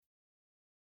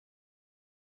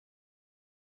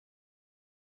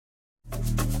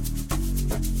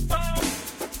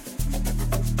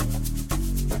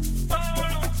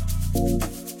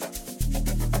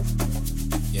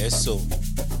Yes, so.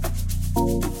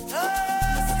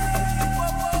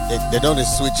 They don't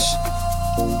switch.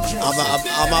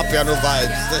 AMAPIANO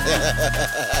vibes.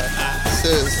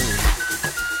 Seriously.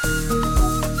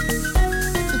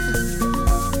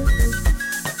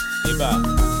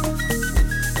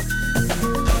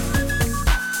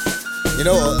 You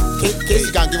know,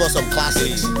 Casey can give us some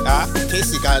classics.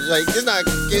 Casey can, like, it's not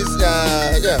Casey,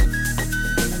 yeah.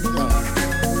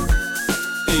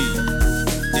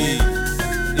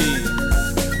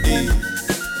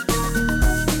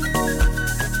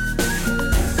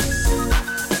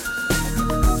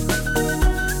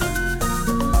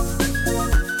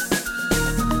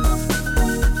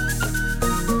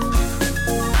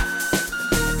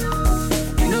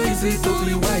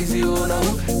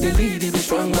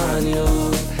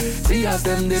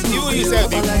 Them they you said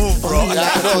they move, bro. The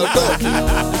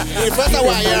first time I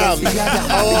hear him,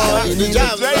 the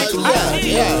jam,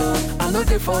 yeah. I know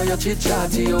they for your chit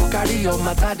chat, yo. Carry your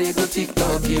matter, they go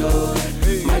TikTok, yo.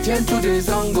 My gen to the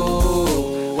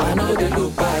zongo, I know they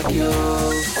look back, yo.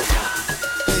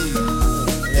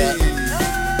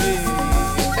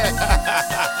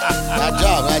 My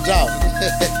job.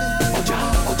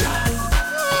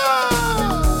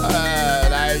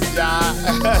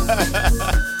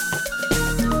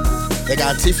 They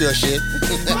can tiff your shit.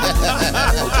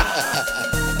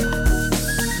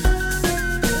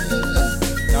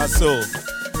 So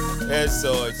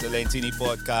it's the Lentini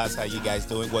podcast. How you guys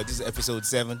doing? What, this is episode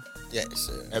 7? Yes,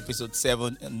 sir. Episode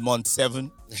 7 and month 7.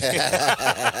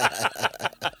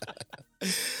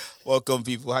 Welcome,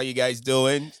 people. How you guys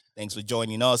doing? Thanks for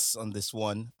joining us on this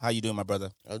one. How you doing, my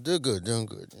brother? I'm doing good,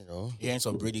 you know. Hearing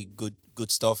some really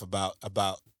good stuff about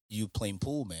you playing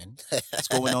pool, man. What's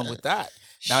going on with that?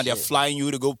 Now they're flying you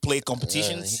to go play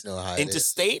competitions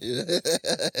interstate.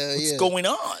 What's going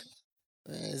on?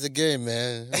 It's a game,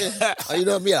 man. You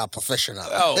know me, I'm a professional.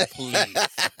 Oh,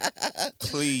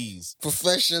 please.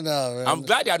 Professional, man. I'm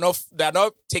glad they're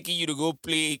not taking you to go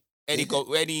play any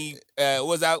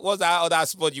what's that other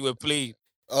sport you were playing?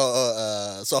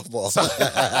 Softball.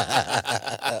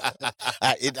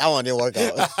 That one didn't work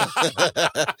out.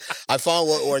 I found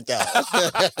what worked out.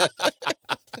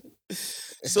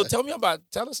 So tell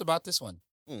us about this one.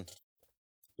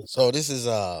 So this is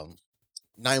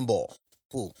 9-ball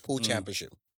pool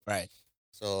championship. Right.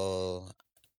 So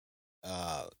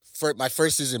for my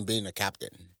first season being a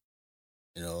captain,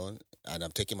 you know, and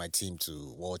I'm taking my team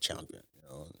to world champion.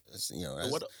 That's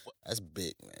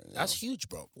big, man. That's huge,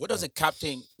 bro. What does a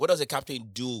captain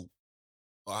do?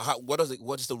 Or what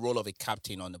is the role of a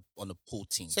captain on the pool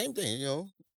team? Same thing, you know.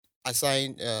 I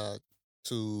sign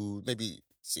to maybe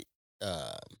see.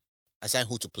 I sign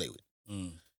who to play with.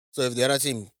 So if the other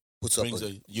team puts up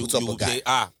a guy,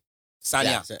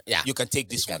 Sanya, you can take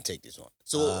this one. Can take this one.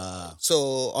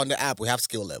 So on the app we have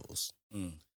skill levels.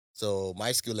 So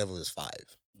my skill level is 5.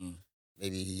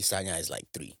 Maybe Sanya is like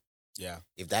 3. Yeah.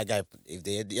 If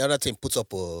the other team puts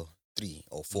up a 3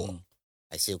 or 4,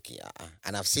 I say okay.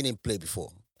 And I've seen him play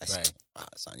before. I say,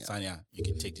 Sanya, you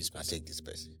can take this person. I take this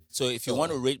person. So if you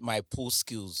want to rate my pool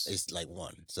skills, it's like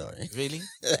 1. Sorry. Really?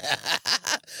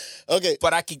 Okay.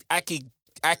 But I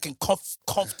can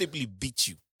comfortably beat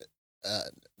you.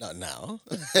 Not now.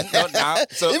 Not now.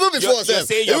 So even before, you're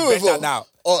saying you're better now.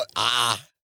 Oh,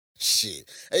 shit.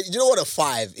 You know what a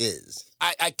 5 is?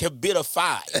 I can beat a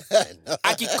 5. No.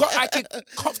 I can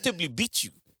comfortably beat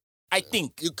you. I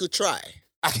think you could try.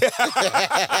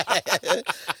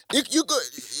 you could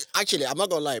actually. I'm not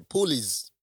gonna lie. Pool is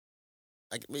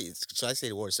like me. Should I say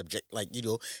the word subject? Like, you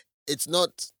know, it's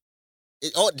not.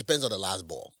 It all depends on the last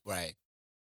ball. Right.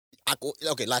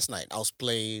 Okay. Last night I was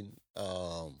playing.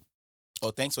 Oh,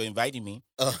 thanks for inviting me.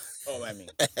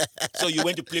 So you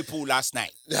went to play pool last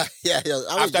night? Yeah.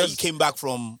 After you came back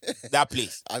from that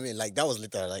place? I mean, like, that was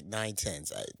literally like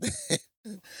 9-10.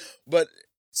 But,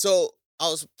 so, I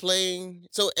was playing...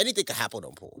 So, anything can happen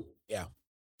on pool. Yeah.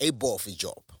 8 ball for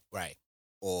job. Right.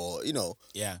 Or, you know.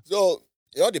 Yeah. So,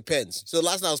 it all depends. So,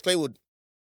 last night I was playing with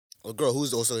a girl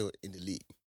who's also in the league.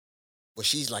 But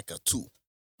she's like a 2.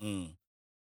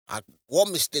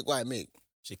 One mistake what I make.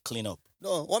 She clean up.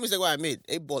 No, one mistake what I made,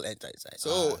 8 ball enter inside.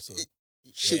 So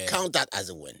she count that as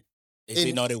a win. Is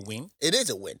it not a win? It is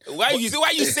a win. Why you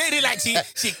saying it like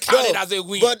she counted as a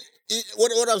win? But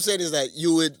what I'm saying is that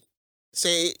you would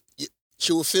say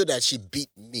she would feel that she beat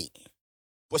me.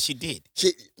 But she did.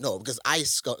 No, because I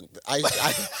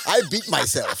beat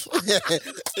myself.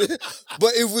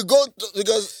 But if we go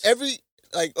because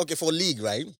for league,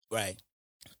 right? Right.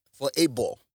 For 8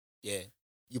 ball, yeah,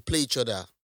 you play each other.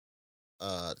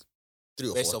 3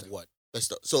 or 4. Best of what?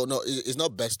 Best of. So no, it's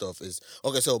not best of. It's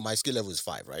okay. So my skill level is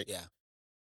 5, right? Yeah.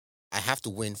 I have to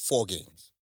win 4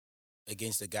 games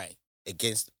against the guy,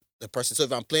 against the person. So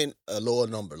if I'm playing a lower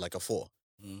number, like a 4,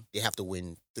 they have to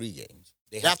win 3 games.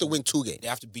 They have to win 2 games. They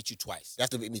have to beat you twice. They have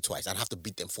to beat me twice. I'd have to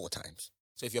beat them 4 times.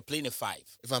 So if you're playing a 5,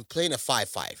 if I'm playing a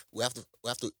 5-5, we have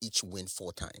to each win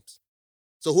 4 times.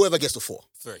 So whoever gets to 4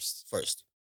 first.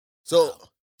 So wow.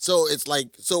 So it's like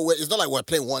it's not like we're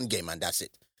playing 1 game and that's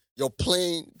it. You're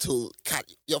playing to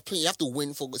catch. You have to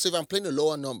win 4. So if I'm playing a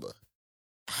lower number,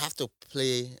 I have to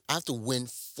win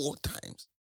 4 times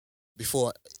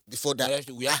before that.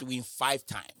 We have to win 5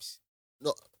 times.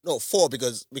 No, 4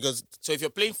 because. So if you're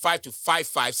playing 5 to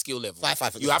 5-5 skill level,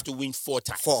 5-5, you have to win 4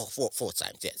 times. 4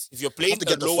 times, yes. If you're playing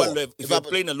a lower level, if you're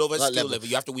playing a lower skill level,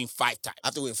 you have to win 5 times. I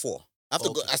have to win 4. I have to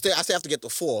go. I still have to get to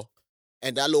 4,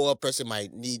 and that lower person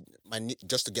might need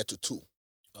just to get to 2.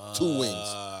 2 wins.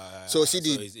 So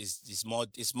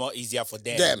it's more easier for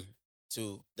them. Yeah,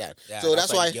 so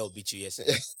that's why girl beat you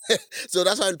yesterday. So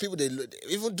that's why people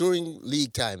even during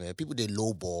league time, people they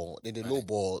low ball. Low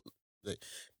ball.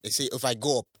 They say if I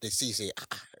go up, they say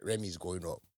Remy is going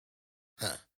up.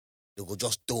 They go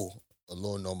just throw a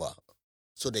low number,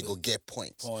 so they go get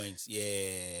points.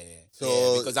 Yeah.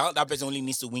 So because that person only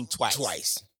needs to win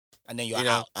twice. And then you're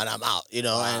out, and I'm out.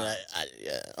 Wow. And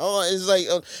yeah. Oh, it's like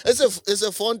it's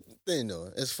a fun thing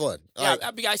though. It's fun. Yeah,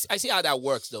 I see how that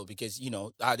works though, because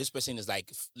this person is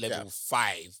like level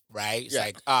 5, right? It's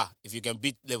like if you can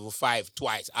beat level 5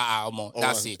 twice,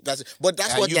 that's it. That's it. But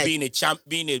that's what you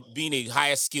being a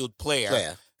higher skilled player.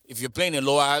 Yeah. If you're playing a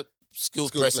lower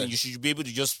skilled person, you should be able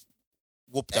to just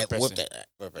whoop that person.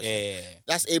 Yeah.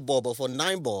 That's 8 ball, but for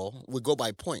 9 ball, we go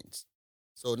by points.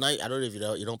 So 9, I don't know if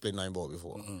you don't play 9 ball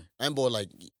before. 9 ball, like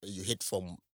you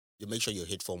make sure you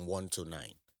hit from 1 to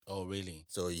 9. Oh, really?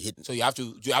 So you hit. So you have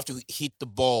to hit the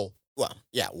ball. Well,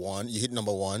 yeah, 1. You hit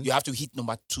number 1. You have to hit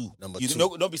number 2. You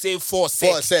 2. Don't be saying 4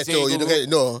 sets. 4 sets. So you don't get it.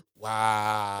 No.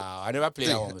 Wow, I never played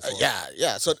that one before.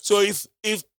 Yeah. So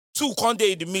if 2 Conde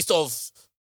in the midst of.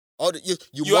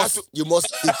 You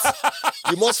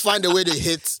must find a way to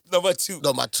hit number 2.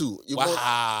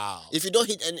 Wow. If you don't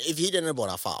hit if you hit any ball,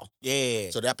 a foul. Yeah.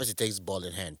 So that person takes ball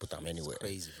in hand, put them anywhere.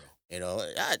 That's crazy, bro.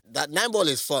 That 9 ball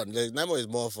is fun. 9 ball is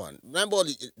more fun. 9 ball,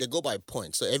 they go by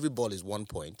points. So every ball is 1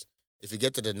 point. If you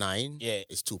get to the 9,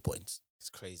 it's 2 points.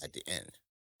 It's crazy at the end.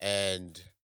 And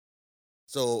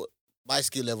so my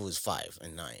skill level is 5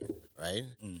 and 9, right?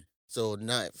 So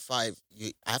 5,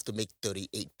 I have to make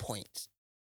 38 points.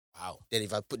 Wow. Then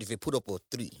if you put up a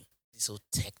 3, it's so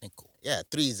technical. Yeah,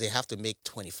 3s they have to make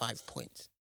 25 points.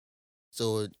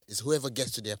 So it's whoever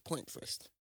gets to their point first.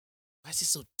 Why is it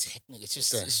so technical? It's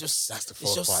just that's the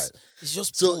fun part. It's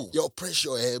just so pool. Your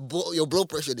pressure, your blood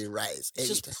pressure, they rise. It's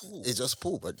just pool. It's just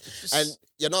pool, and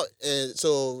you're not.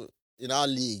 So in our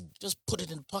league, just put it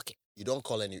in the pocket. You don't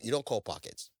call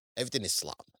pockets. Everything is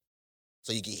slap.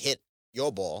 So you can hit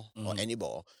your ball or any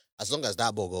ball as long as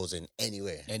that ball goes in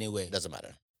anywhere. It doesn't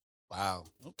matter. Wow.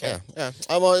 Okay. Yeah. It's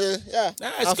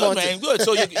good, man. Good.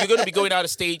 So you're going to be going out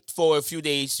of state for a few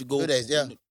days to go. 2 days, yeah.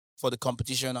 For the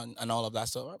competition and all of that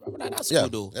stuff. That's cool,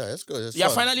 though. Yeah, that's good. You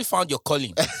finally found your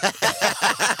calling. All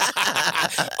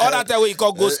that time when you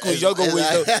call go school, you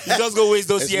just go waste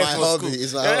those years for school.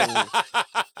 It's my hobby.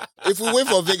 If we win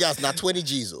for Vegas, now 20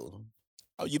 G's.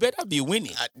 Oh, you better be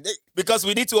winning. Because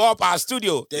we need to up our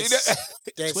studio. There's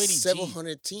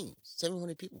 700 teams.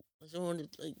 700 people. 700,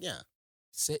 yeah.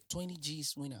 20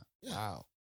 G's winner. Yeah. Wow.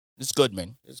 It's good,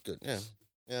 man. It's good, yeah.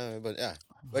 Yeah, but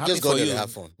just go there to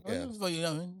have fun. Yeah. For you,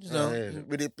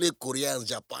 When they play Korea and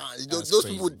Japan, those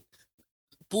people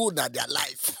pulled at their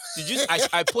life.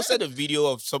 I posted a video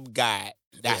of some guy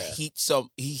that hit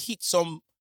some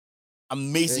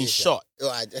amazing shot.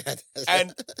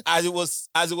 And as it was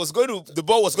the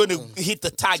ball was going to hit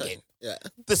the target. Yeah.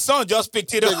 The son just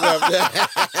picked it up.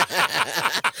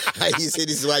 He said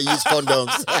this is why I use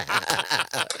condoms.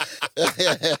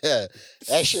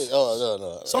 That shit. Oh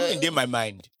no. Something in my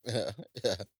mind. Yeah.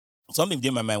 Something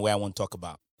in my mind where I want to talk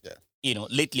about. Yeah.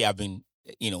 Lately I've been,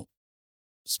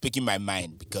 speaking my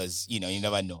mind because, you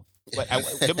never know. But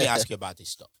let me ask you about this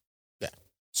stuff. Yeah.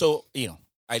 So,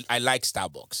 I like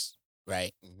Starbucks,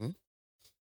 right? Mm-hmm.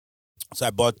 So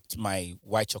I bought my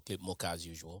white chocolate mocha as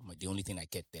usual. The only thing I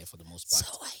get there for the most part.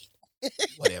 So white.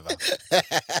 Whatever.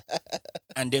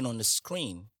 And then on the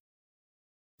screen,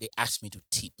 they asked me to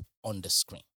tip on the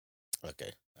screen.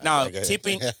 Okay. Now,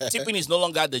 tipping is no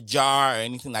longer the jar or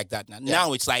anything like that.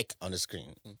 Now it's like... on the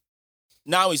screen.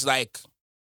 Now it's like,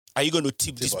 are you going to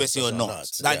tip this person or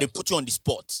not? Like they put you on the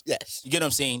spot. Yes. You get what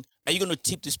I'm saying? Are you going to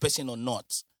tip this person or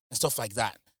not? And stuff like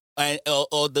that. And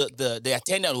or the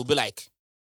attendant will be like,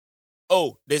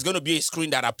 oh, there's going to be a screen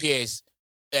that appears.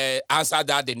 answer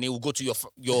that, then they will go to your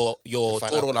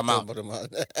total amount.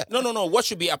 No. What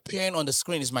should be appearing on the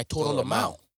screen is my total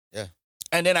amount. Yeah.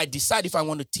 And then I decide if I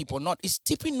want to tip or not. Is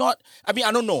tipping not? I mean,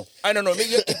 I don't know.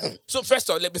 Maybe, so first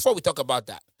of all, before we talk about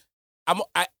that,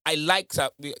 I like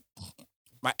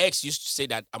my ex used to say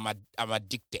that I'm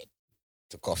addicted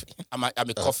to coffee. I'm a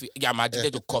coffee. Yeah, I'm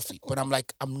addicted to coffee. But I'm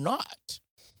like, I'm not.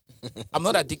 I'm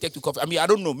not addicted to coffee. I mean, I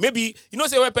don't know. Maybe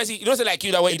say one person. Say like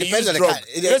you that way they use drug.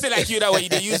 Say like you that way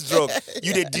they use drug.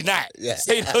 You they deny. Yeah.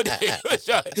 Say no.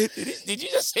 Did you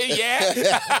just say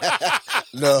yeah?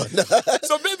 No.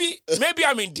 So maybe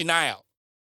I'm in denial.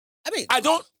 I mean, I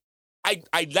don't. I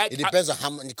like. It depends on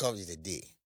how many coffees a day.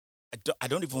 I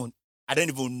don't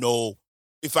even know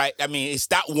if I mean, it's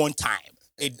that one time.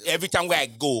 Every time where I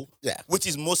go, which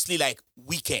is mostly like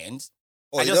weekends.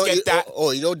 I just get that.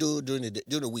 You don't do during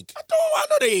the week. I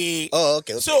know they. Oh,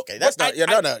 okay. So that's not. You're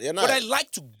not. But I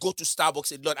like to go to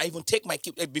Starbucks a lot. I even take my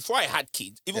kids before I had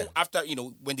kids. Even after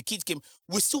when the kids came,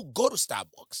 we still go to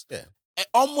Starbucks. Yeah.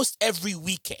 Almost every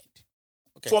weekend.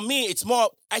 Okay. For me, it's more.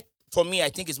 I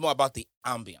think it's more about the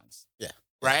ambience. Yeah.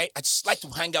 Right. I just like to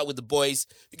hang out with the boys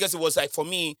because it was like for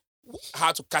me.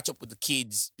 How to catch up with the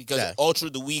kids because all through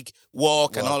the week,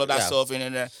 work and all of that stuff.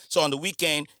 And so on the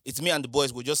weekend, it's me and the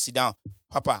boys will just sit down.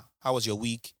 Papa, how was your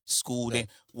week? School, then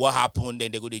what happened?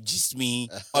 Then they gist me.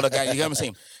 All the guys, you know what I'm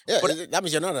saying? Yeah, but that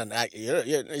means you're not an actor.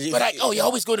 You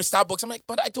always go to Starbucks. I'm like,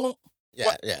 but I don't.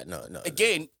 No.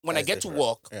 Again, when I get to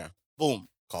work, boom,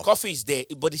 coffee is there,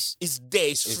 but it's there,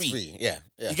 it's free. Yeah.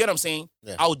 You get what I'm saying?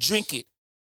 Yeah. I'll drink it.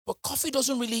 But coffee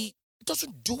doesn't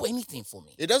do anything for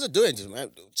me. It doesn't do anything.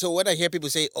 Man. So when I hear people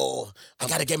say, "Oh, I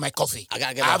gotta get my coffee," I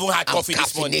haven't had coffee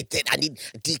this morning. I need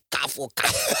decaf or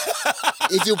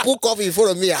coffee. If you put coffee in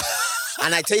front of me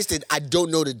and I taste it, I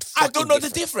don't know the.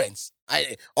 The difference.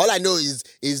 All I know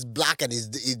is black and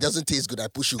it doesn't taste good. I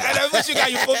put sugar. And I put sugar.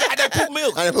 And I put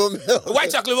milk.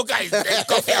 White chocolate mocha is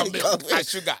coffee and milk and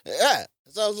sugar. Yeah.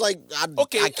 So I was like,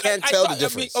 I can't tell the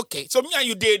difference. So me and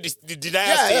you did the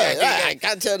denial thing. I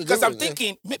can't tell the difference. Because I'm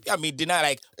thinking, maybe I'm in denial,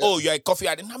 like, you're a coffee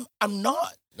addict. I'm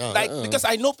not. No, because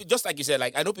I know, just like you said,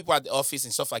 like, I know people at the office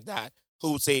and stuff like that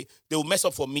who would say, they will mess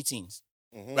up for meetings,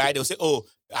 right? They'll say, I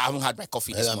haven't had my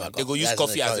coffee this morning. They go use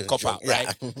coffee as a copper,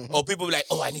 right? Or people will be like,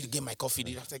 I need to get my coffee.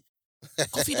 I was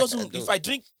like, coffee doesn't, if I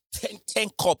drink 10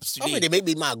 cups today. They make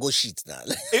me mad go shit now.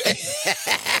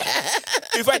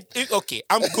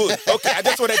 I'm good. Okay, I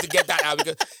just wanted to get that out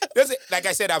because, like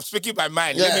I said, I'm speaking my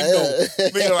mind.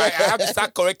 Let me know. I have to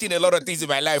start correcting a lot of things in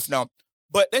my life now.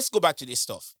 But let's go back to this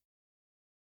stuff.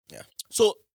 Yeah.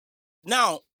 So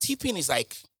now tipping is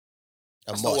like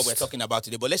that's not what we're must. talking about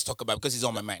today. But let's talk about it because it's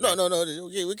on my mind. No.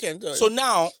 Okay, we can do it. So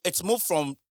now it's moved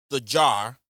from the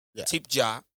jar, tip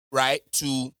jar, right,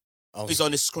 to it's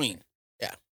on the screen.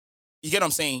 Yeah. You get what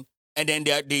I'm saying? And then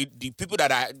the people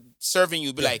that are serving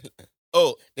you be like,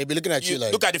 they be looking at you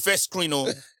like, look at the first screen.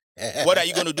 What are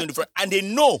you going to do in the front? And they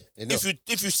know. If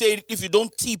you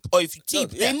don't tip or if you tip,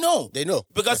 they know. They know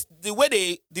because the way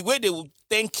they will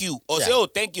thank you or say,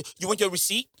 thank you. You want your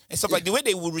receipt and stuff like the way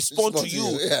they will respond to you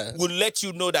will let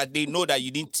you know that they know that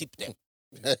you didn't tip them.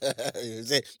 You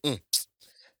say,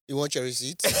 you want your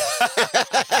receipt?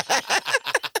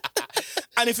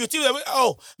 And if you tell them,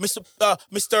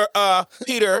 Mr.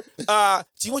 Peter,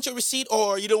 do you want your receipt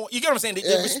or you don't? You get what I'm saying?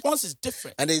 The response is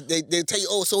different. And they tell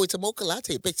you, so it's a mocha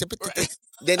latte. Then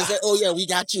they say, we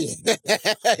got you.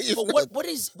 But what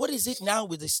is it now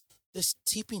with this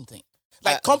tipping thing?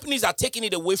 Like companies are taking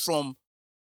it away from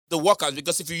the workers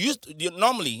because if you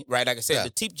normally, right, like I said, the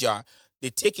tip jar,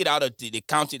 they take it out of they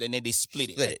count it and then they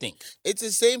split it. I think it's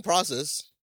the same process.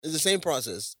 It's the same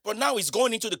process. But now it's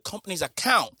going into the company's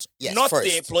account, yes, not first.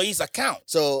 the employee's account.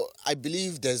 So I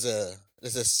believe there's a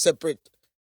separate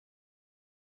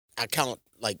account,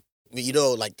 like, I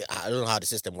don't know how the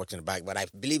system works in the back, but I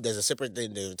believe there's a separate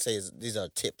thing that would say these are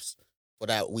tips for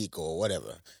that week or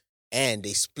whatever. And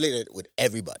they split it with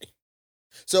everybody.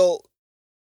 So,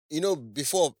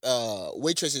 before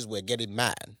waitresses were getting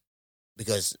mad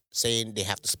because saying they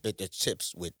have to split their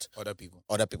tips with other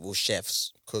people,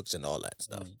 chefs, cooks, and all that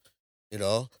stuff.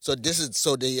 So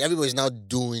everybody's now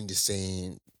doing the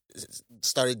same.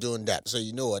 Started doing that. So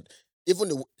you know what? Even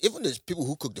the people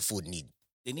who cook the food need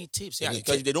tips,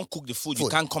 because if they don't cook the food, you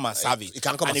can't come and serve it. You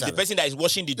can't come and if serve the person that is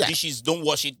washing the dishes don't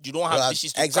wash it, you don't have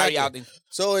dishes to carry out.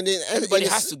 So and then everybody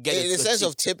has to get it. In the sense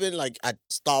of tipping, like at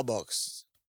Starbucks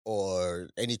or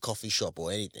any coffee shop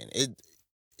or anything, it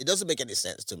doesn't make any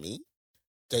sense to me.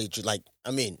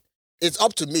 It's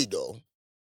up to me though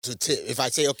to tip. If I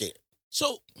say okay,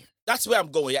 so that's where I'm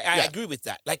going. I agree with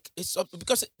that. Like it's up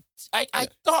because I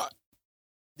thought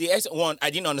I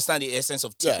didn't understand the essence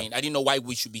of tipping. I didn't know why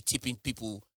we should be tipping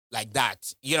people like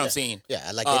that. You know what I'm saying?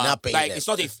 Yeah, like they're not paying them.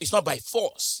 It's not by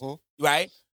force,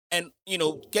 right? And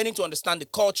getting to understand the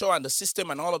culture and the system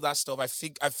and all of that stuff, I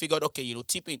figured, okay,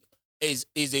 tipping is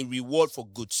a reward for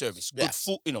good service, good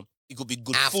food. It could be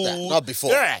good food, not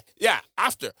before. Yeah,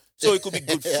 after. So it could be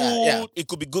good food. It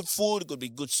could be good food. It could be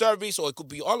good service, or it could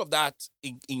be all of that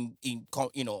in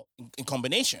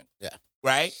combination. Yeah,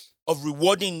 right. Of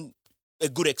rewarding a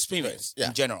good experience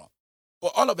in general.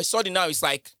 But all of a sudden now it's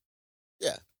like,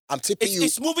 I'm tipping you.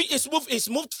 It's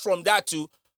moved from that to,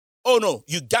 oh no,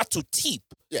 you got to tip.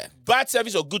 Yeah. Bad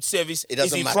service or good service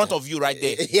is in front of you right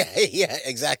there. Yeah,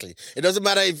 exactly. It doesn't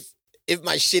matter if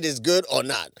my shit is good or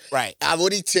not. Right. I've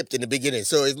already tipped in the beginning.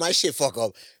 So if my shit fuck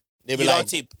up, they be you like, don't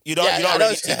tip. You don't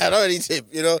already tip. I don't already tip,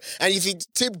 And if you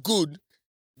tip good,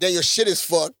 then your shit is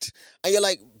fucked. And you're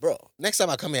like, bro, next time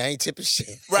I come here, I ain't tipping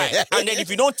shit. Right. And then if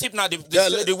you don't tip now,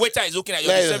 the waiter is looking at you,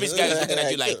 the service guy is looking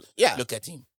at you like, look at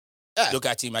him. Yeah. Look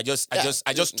at him. I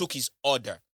just took his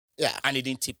order. Yeah. And he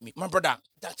didn't tip me. My brother,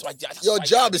 that's why. Your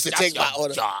job is to take my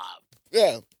order. Job.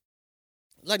 Yeah.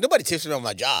 Like, nobody tips me on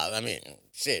my job. I mean,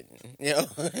 shit,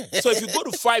 So if you go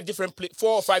to 4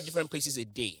 or 5 different places a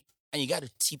day, and you got to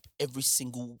tip every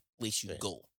single place you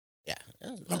go. Yeah.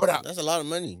 That's a lot of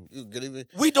money.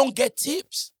 We don't get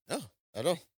tips. No, I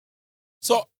don't.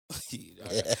 So, let's leave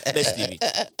it.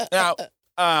 Now,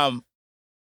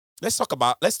 let's talk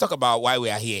about why we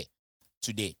are here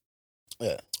today.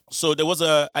 Yeah. So there was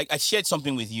I shared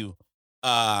something with you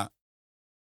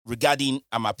regarding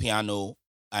AMAPIANO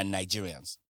and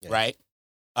Nigerians, right?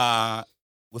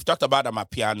 We've talked about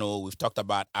AMAPIANO, we've talked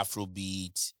about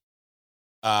Afrobeat,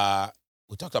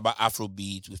 we've talked about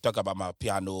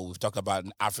AMAPIANO, we've talked about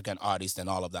an African artist and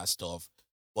all of that stuff.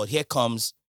 But here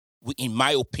comes, in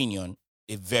my opinion,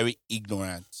 a very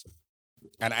ignorant,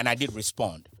 and I did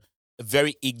respond, a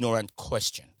very ignorant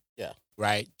question. Yeah.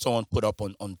 Right? Someone put up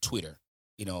on Twitter,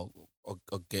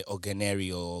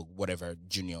 Ogeneri or whatever,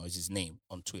 Junior is his name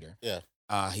on Twitter. Yeah.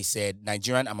 He said,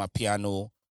 Nigerian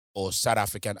AMAPIANO or South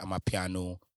African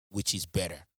AMAPIANO, which is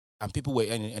better? And people were,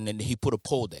 and then he put a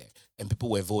poll there, and people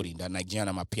were voting that Nigerian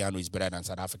AMAPIANO is better than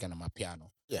South African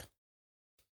AMAPIANO. Yeah.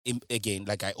 Again,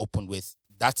 like I opened with,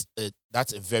 that's a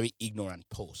very ignorant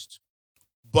post.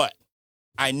 But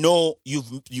I know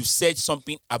you've said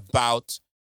something about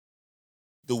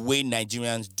the way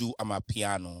Nigerians do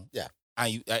AMAPIANO. Yeah.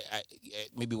 And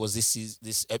maybe it was this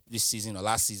season or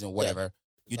last season, or whatever.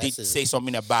 You did say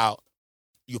something about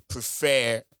you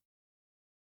prefer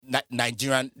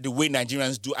Nigerian, the way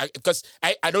Nigerians do. Because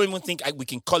I don't even think we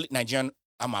can call it Nigerian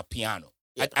AMAPIANO.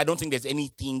 Yeah. I don't think there's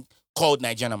anything called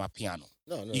Nigerian AMAPIANO.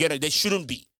 No. You get it? There shouldn't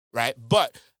be, right?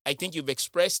 But I think you've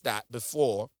expressed that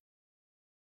before,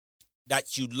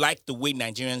 that you like the way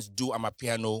Nigerians do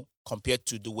AMAPIANO compared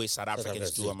to the way South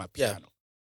Africans do AMAPIANO.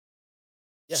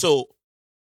 Yeah. So,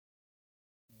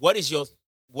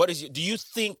 do you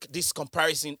think this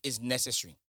comparison is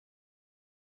necessary?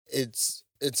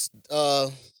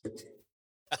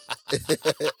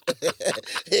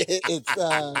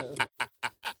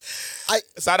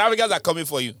 South Africans are coming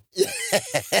for you.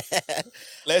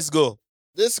 Let's go.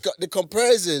 The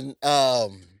comparison,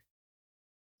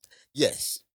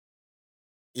 yes.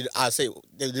 I say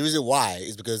the reason why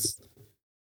is because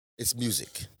it's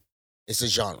music. It's a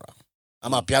genre.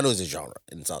 AMAPIANO is a genre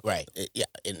in South, right?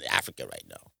 In Africa right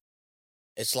now.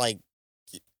 It's like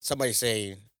somebody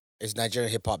saying, is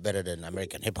Nigerian hip hop better than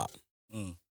American hip hop?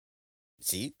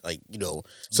 See,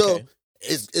 so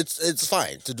it's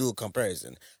fine to do a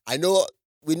comparison.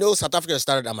 We know South Africa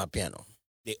started AMAPIANO.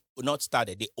 They not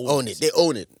started. They own it. They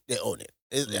own it.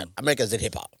 Americans did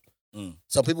hip hop.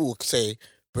 Some people will say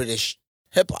British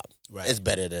hip hop is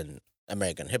better than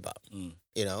American hip hop.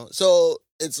 So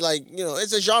it's like,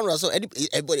 it's a genre. So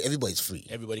everybody's free.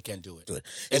 Everybody can do it.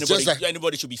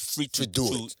 Anybody should be free to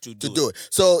do it.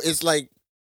 So it's like,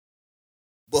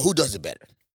 but who does it better?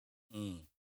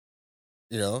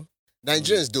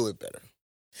 Nigerians do it better.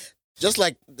 Just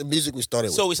like the music we started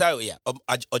with. So we started,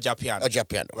 Ojapiano.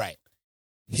 Ojapiano. Right.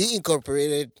 He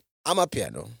incorporated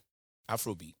AMAPIANO,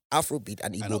 Afrobeat,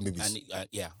 and Igbo music.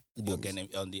 The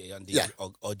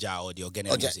Oja or the Ogene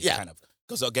music, kind of.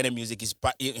 Because Ogene music is,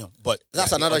 but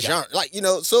that's another genre.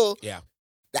 So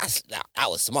that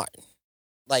was smart.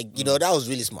 That was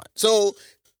really smart. So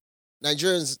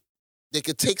Nigerians, they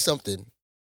could take something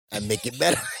and make it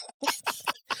better.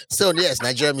 So yes,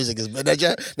 Nigerian music is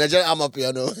better. Nigerian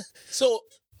AMAPIANO. So,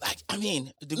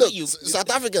 South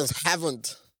Africans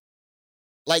haven't.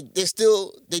 They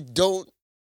don't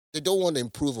want to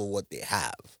improve on what they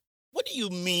have. What do you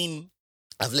mean?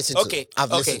 I've listened to.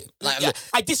 I've listened. Like, yeah.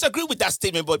 I disagree with that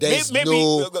statement, but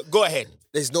maybe go ahead.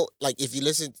 There's no like if you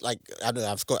listen like I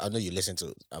know you listen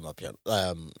to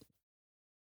AMAPIANO.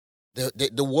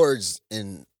 The words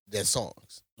in their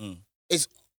songs. It's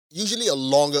usually a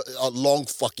long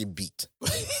fucking beat.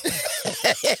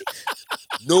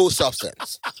 No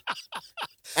substance.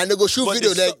 And they go shoot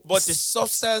video there. But the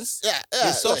substance,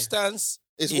 the substance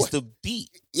is the beat.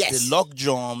 Yes. The lock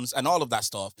drums and all of that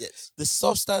stuff. Yes. The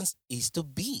substance is the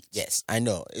beat. Yes, I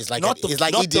know. It's like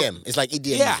EDM. It's like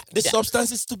EDM. Yeah, the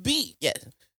substance is the beat. Yeah.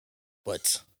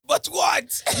 But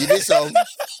what? You did some,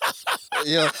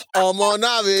 I'm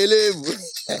unavailable.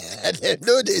 And they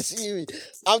know they see me.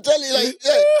 I'm telling you, like,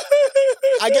 yeah,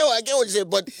 I get what you say,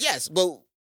 but yes, but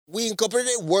we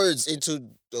incorporated words into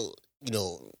the,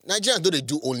 Nigerians they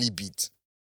do only beat.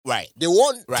 Right. They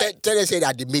want tell us say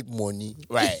that they make money.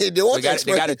 Right. They want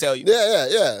they got to tell you.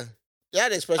 Yeah. They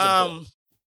had expression.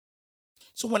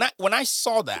 So when I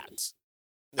saw that,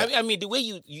 I mean the way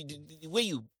you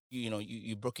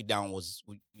broke it down was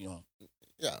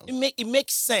it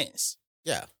makes sense.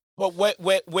 Yeah. But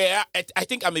where I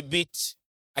think I'm a bit,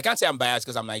 I can't say I'm biased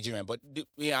because I'm Nigerian, but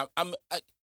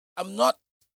I'm not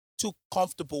too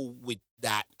comfortable with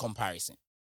that comparison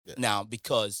now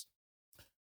because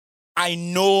I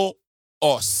know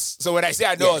us. So when I say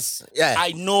I know us,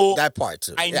 I know that part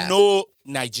too. I know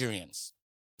Nigerians.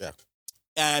 Yeah.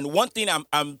 And one thing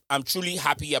I'm truly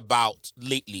happy about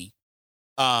lately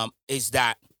is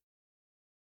that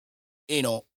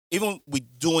even with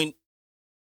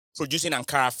producing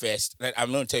Ankara Fest,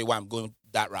 I'm going to tell you why I'm going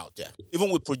that route. Yeah.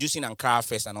 Even with producing Ankara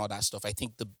Fest and all that stuff, I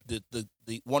think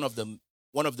the one of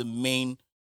the main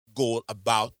goal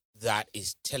about that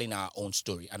is telling our own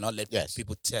story and not let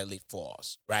people tell it for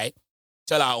us, right?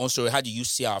 Tell our own story. How do you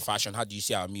see our fashion? How do you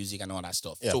see our music and all that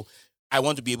stuff? Yeah. So I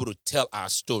want to be able to tell our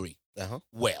story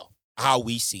well, how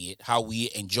we see it, how we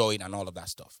enjoy it and all of that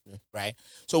stuff, right?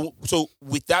 So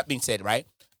with that being said, right,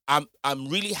 I'm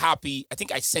really happy. I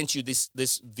think I sent you this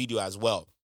video as well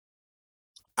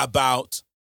about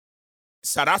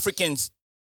South Africans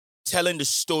telling the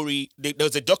story. There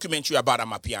was a documentary about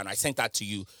AMAPIANO. I sent that to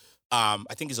you. I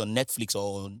think it's on Netflix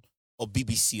or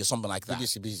BBC or something like that.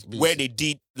 BBC. Where they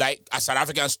did, like, as South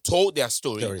Africans told their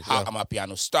story, how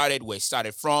AMAPIANO started, where it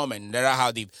started from, and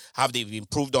how they've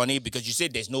improved on it. Because you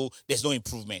said there's no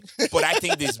improvement, but I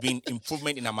think there's been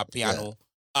improvement in AMAPIANO,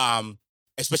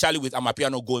 especially with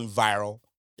AMAPIANO going viral.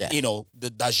 Yeah.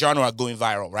 The genre going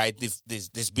viral, right?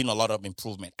 There's been a lot of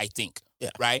improvement, I think.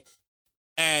 Yeah. Right.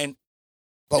 And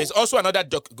there's also another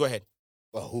Go ahead.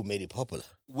 Well, who made it popular?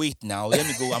 Wait now, let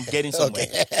me go. I'm getting somewhere.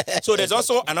 Okay. So there's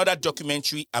also another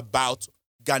documentary about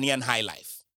Ghanaian high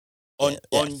life on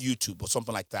YouTube or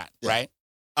something like that, right?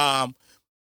 And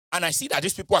I see that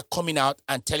these people are coming out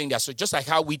and telling their story, just like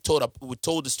how we told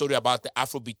the story about the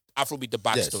Afrobeat the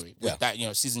backstory. With that,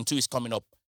 season 2 is coming up,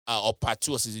 or part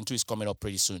 2 of season 2 is coming up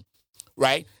pretty soon,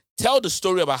 right? Tell the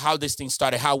story about how this thing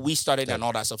started, how we started, and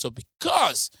all that stuff. So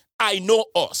because I know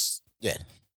us,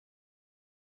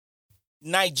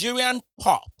 Nigerian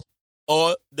pop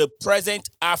or the present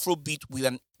Afrobeat with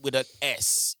an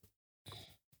S.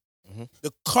 Mm-hmm.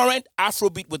 The current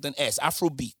Afrobeat with an S,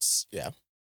 Afrobeats. Yeah.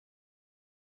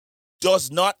 Does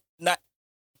not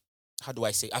how do I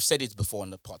say? I've said it before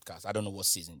on the podcast. I don't know what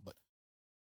season, but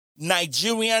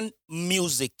Nigerian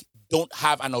music don't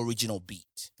have an original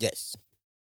beat. Yes.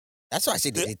 That's why I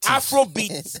said the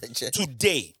Afrobeat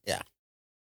today. Yeah.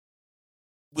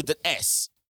 With an S.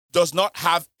 Does not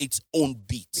have its own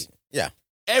beat. Yeah.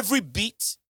 Every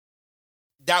beat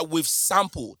that we've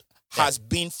sampled has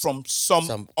been from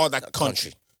some other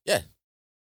country. Yeah.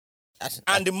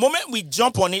 And the moment we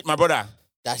jump on it, my brother.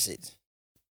 That's it.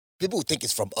 People think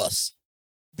it's from us.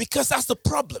 Because that's the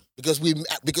problem. Because we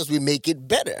make it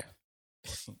better.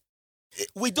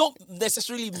 We don't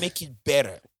necessarily make it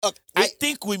better. I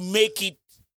think we make it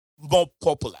more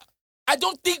popular. I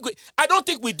don't think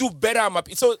we do better.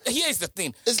 So here's the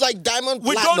thing. It's like Diamond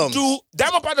Platinum.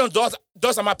 Diamond Platinum does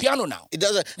AMAPIANO now. It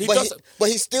doesn't. But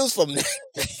he steals from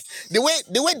the way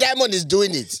Diamond is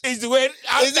doing it. Is the way.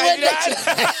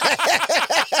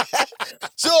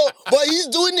 So, but he's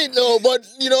doing it though. But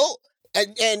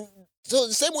and so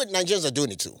the same way Nigerians are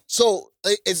doing it too. So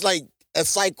it's like a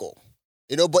cycle,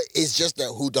 But it's just that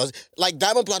who does like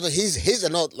Diamond Platinum. His are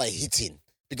not like hitting.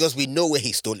 Because we know where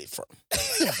he stole it from.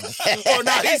 Oh,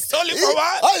 now he stole it from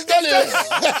us? I stole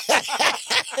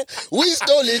it. We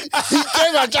stole it. He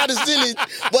came and tried to steal it.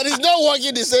 But it's not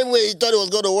working the same way he thought it was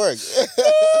going to work.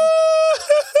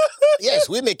 Yes,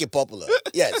 we make it popular.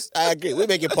 Yes, I agree. We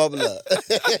make it popular.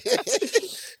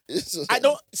 I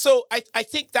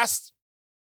think that's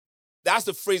That's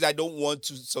the phrase I don't want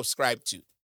to subscribe to.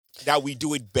 That we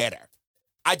do it better.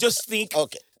 I just think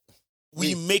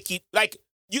we make it like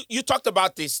you talked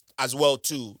about this as well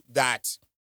too. That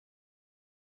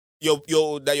your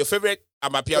favorite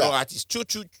AMAPIANO artist, Choo.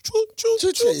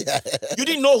 Yeah. You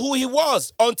didn't know who he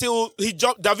was until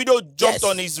Davido jumped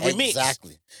on his remix.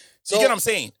 Exactly. So, you get what I'm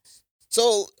saying?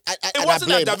 So it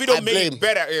wasn't that Davido made it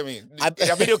better. I mean,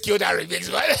 Davido killed that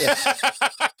remix, right? Yeah.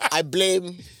 I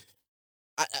blame.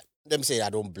 Let me say I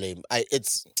don't blame. I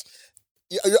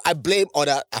blame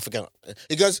other African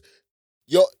because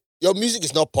your music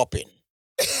is not popping.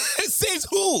 Says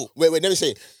who? Wait, let me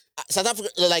say. South Africa,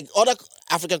 like other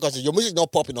African countries, your music is not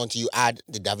popping until you add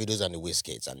the Davidos and the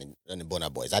Wizkids and the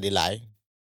Burna Boys. Are they lie?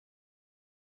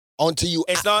 Until you,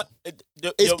 it's not.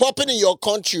 It's popping in your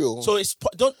country. So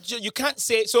you can't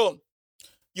say so.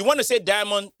 You want to say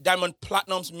Diamond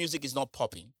Platinum's music is not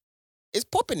popping? It's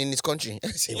popping in this country.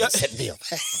 Set me up.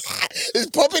 It's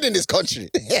popping in this country.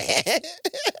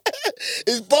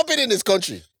 It's popping in this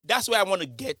country. That's where I want to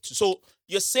get to. So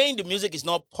you're saying the music is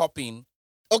not popping.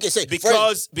 Okay, say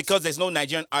because there's no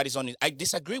Nigerian artist on it. I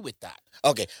disagree with that.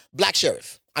 Okay, Black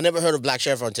Sheriff. I never heard of Black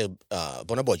Sheriff until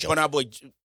Burna Boy jumped. Burna Boy.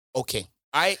 Okay,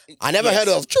 I never heard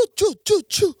of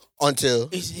Choo until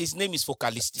his name is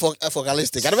Focalistic.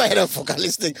 Focalistic. I never heard of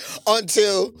Focalistic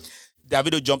until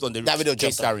Davido jumped on the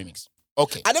K-Star remix.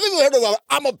 Okay, I never even heard of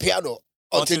AMAPIANO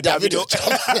until Davido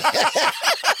jumped.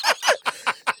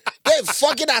 Then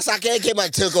fucking Asake came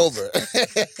and took over.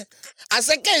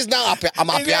 Asake is now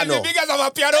AMAPIANO. The biggest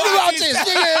AMAPIANO artist.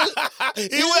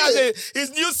 He has his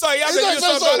new song. He has a new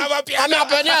song called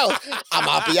AMAPIANO.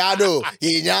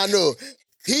 AMAPIANO.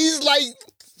 He's like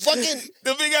fucking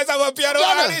the biggest AMAPIANO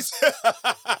artist.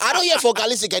 I don't hear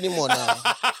Focalistic anymore now.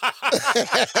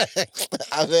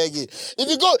 I beg you. If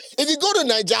you go to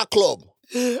Niger Club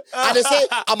and they say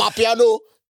AMAPIANO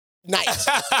night.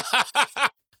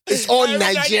 It's all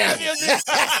Nigerian.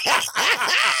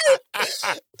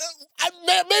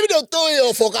 Maybe they'll throw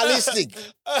you Focalistic.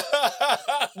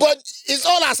 But it's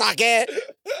all Asake,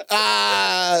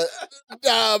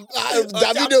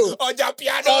 Davido. Or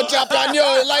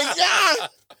Japiano. Like, yeah.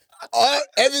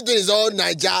 Everything is all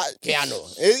Niger piano.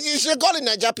 You should call it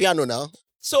Niger piano now.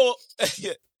 So,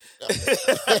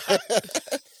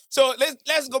 so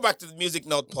let's go back to the music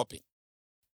not popping.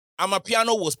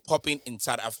 AMAPIANO was popping in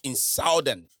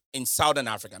Southern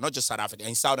Africa, not just South Africa,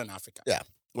 in Southern Africa. Yeah.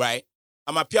 Right?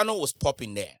 AMAPIANO was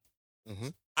popping there. Mm-hmm.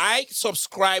 I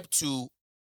subscribe to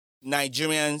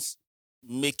Nigerians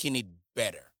making it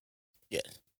better. Yeah.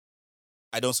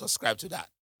 I don't subscribe to that.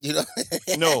 You know?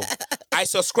 No. I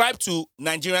subscribe to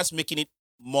Nigerians making it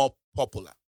more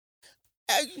popular.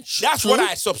 That's what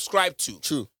I subscribe to.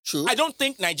 True. I don't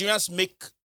think Nigerians make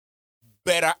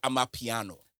better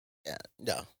AMAPIANO. Yeah,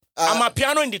 no.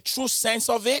 AMAPIANO in the true sense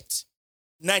of it,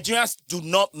 Nigerians do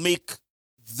not make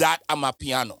that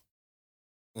AMAPIANO.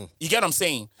 You get what I'm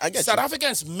saying? I get South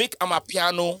Africans make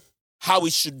AMAPIANO how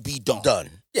it should be done.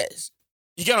 Yes.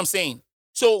 You get what I'm saying?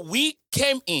 So we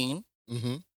came in,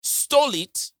 stole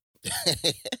it,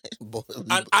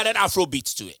 and added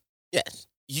Afrobeats to it. Yes.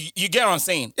 You get what I'm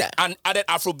saying? Yeah. And added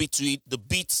Afrobeat to it. The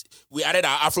beats, we added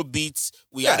our Afrobeats,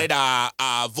 we added our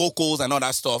vocals and all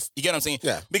that stuff. You get what I'm saying?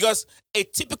 Yeah. Because a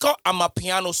typical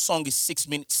AMAPIANO song is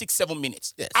 6-7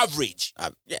 minutes. Yes. Average.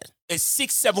 Yeah. It's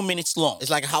 6-7 minutes long. It's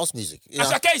like house music. You know?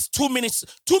 Asake is 2 minutes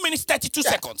 32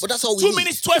 seconds. But that's all we 2 need.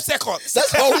 minutes 12 seconds.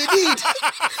 That's all we need.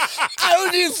 I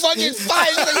don't need fucking 5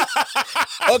 seconds.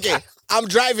 Okay, I'm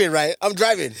driving, right? And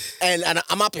an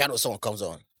AMAPIANO song comes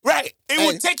on. Right. It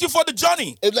will take you for the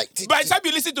journey. By the time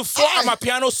you listen to 4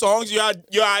 AMAPIANO songs, you are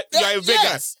in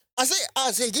Vegas. I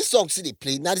say this song still they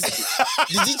play. Now did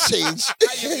it change?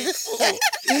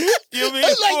 You mean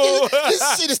like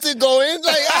this shit is still going?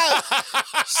 Like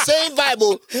same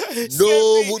Bible,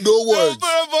 no words.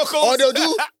 Or they'll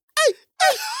do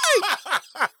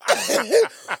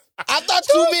after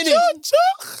 2 minutes,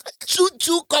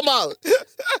 two come out.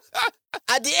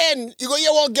 At the end, you go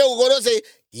hear one girl go to say,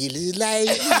 "He is like,"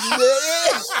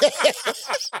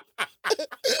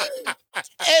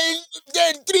 and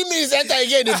then 3 minutes after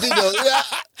again the video, like,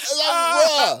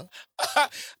 bro.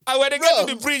 And when they get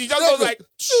to the bridge, it just goes like,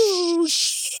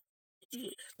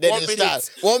 then 1 minute.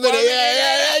 1 minute,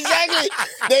 yeah, exactly.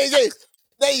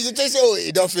 Then you just say, "Oh,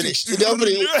 it don't finish. It don't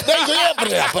finish." Then you go, "Yeah, put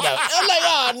it up." I'm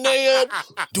like, nigga,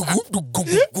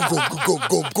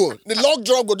 go. The long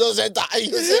drum go does enter. And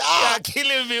you say, "You're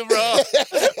killing me, bro."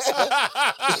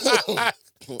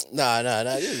 Nah.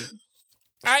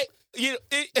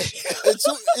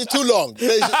 it's too long.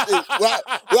 We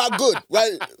are good.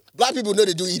 Right? Black people know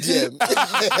they do EDM.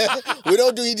 We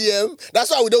don't do EDM.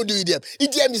 That's why we don't do EDM.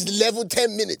 EDM is level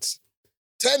 10 minutes.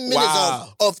 10 minutes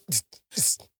of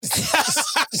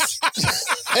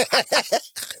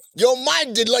your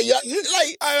mind did like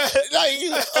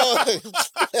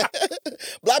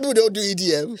black people don't do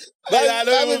EDM. Black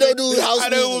people don't do house music. I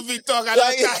don't be talking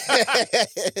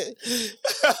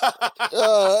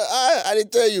I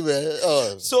didn't tell you,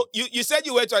 man. So you said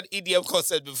you went to an EDM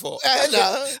concert before.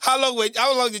 How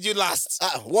long did you last?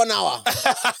 1 hour.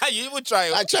 You even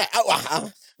try? I tried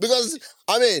because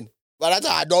by that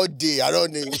time I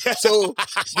don't need. So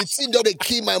the thing don't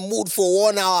keep my mood for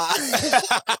 1 hour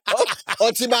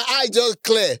until my eye just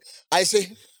clear. I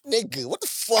say, nigga, what the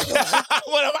fuck?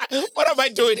 What am I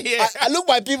doing here? I look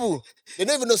my people. They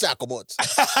don't even know say I come out.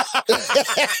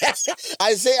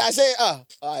 I say, all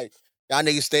right, y'all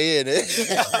niggas stay in.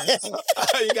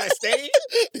 You guys stay?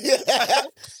 Yeah.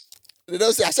 They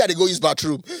don't say, I said I go use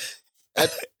bathroom.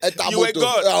 You were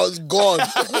gone. I was gone.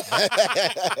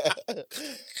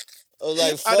 I was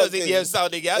like, how does EDM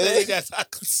sound again? How does EDM sound?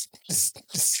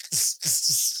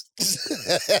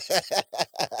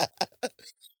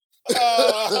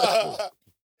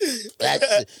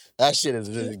 That shit is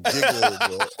ridiculous,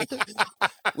 bro.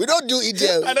 We don't do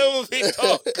EDM. I don't even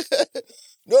talk.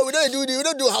 No, we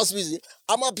don't do house music.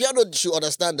 AMAPIANO should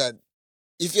understand that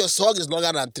if your song is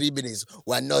longer than 3 minutes,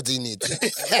 we're not in it.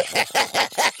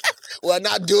 We're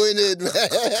not doing it,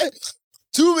 man.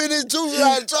 2 minutes, 2.5,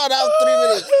 3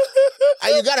 minutes.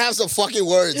 And you gotta have some fucking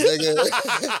words, nigga.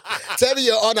 Tell me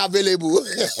you're unavailable.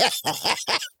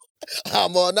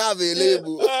 I'm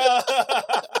unavailable.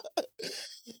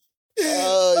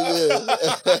 Oh,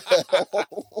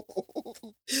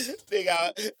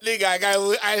 yeah. Nigga,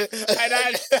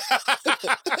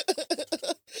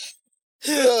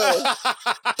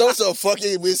 Those are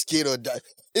fucking Whiskey or that.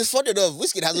 It's funny enough,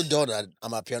 Whiskey hasn't done an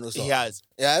AMAPIANO song. He has.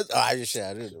 Yeah, I just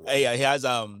share. Yeah, he has.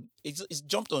 He's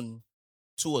jumped on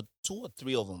two or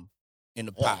three of them in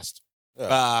the past.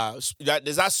 Yeah.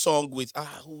 There's that song with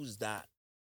who's that?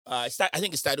 I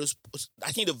think it's titled.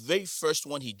 I think the very first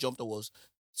one he jumped on was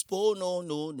 "Spo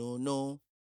No.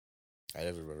 I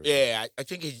never remember. Yeah, I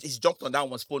think he's jumped on that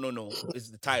one. Spo No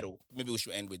is the title. Maybe we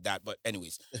should end with that. But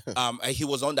anyways, he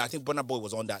was on that. I think Burna Boy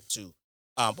was on that too.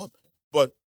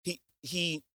 But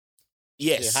he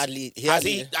yes. Has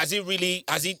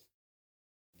he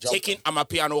taken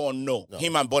AMAPIANO or no?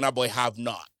 Him and Burna Boy have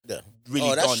not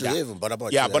really done that. Even Burna Boy.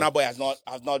 Yeah, Burna Boy has not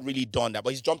really done that. But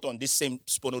he's jumped on this same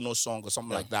Spo No song or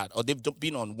something like that. Or they've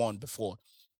been on one before.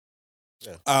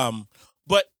 Yeah.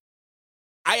 But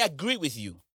I agree with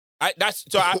you. I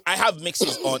have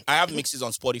mixes on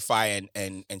Spotify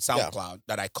and SoundCloud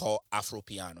that I call Afro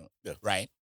Piano. Yeah. Right?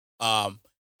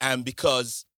 And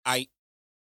because I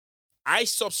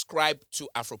subscribe to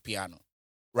Afro Piano,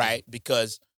 right?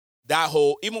 Because that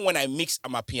whole, even when I mix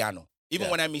AMAPIANO,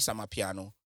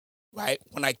 right?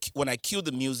 When I cue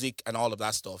the music and all of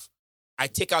that stuff, I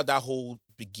take out that whole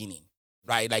beginning,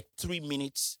 right? Like 3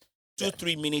 minutes,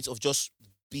 3 minutes of just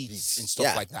beats and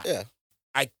stuff like that. Yeah.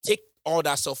 I take all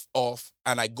that stuff off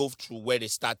and I go through where they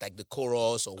start, like the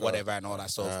chorus or whatever and all that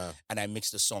stuff, and I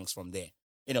mix the songs from there.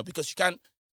 Because you can't,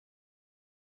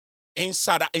 in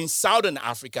Southern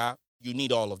Africa, you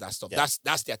need all of that stuff. Yeah.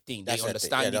 That's their thing. They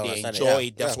understand it, they enjoy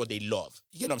it, that's what they love.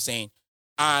 You get what I'm saying?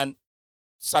 And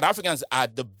South Africans are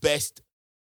the best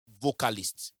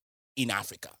vocalists in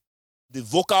Africa. The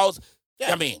vocals, they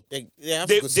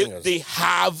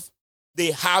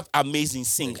have amazing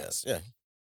singers. Yeah.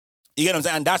 You get what I'm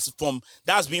saying? And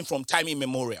that's been from time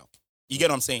immemorial. You get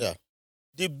what I'm saying? Yeah.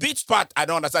 The beats part, I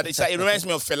don't understand. It reminds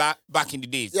me of Fela back in the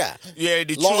days. Yeah. Yeah,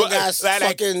 the long ass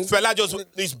like Fela just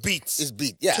these beats. This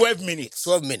beat, yeah. 12 minutes.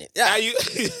 12 minutes. Yeah. Yeah,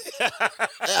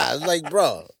 it's like,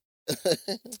 bro.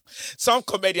 Some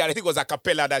comedian, I think it was a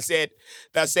cappella that said,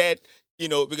 because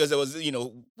there was,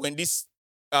 when these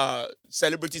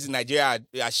celebrities in Nigeria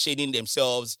are shading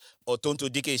themselves, or Tonto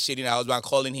Dike is shading her husband,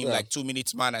 calling him like 2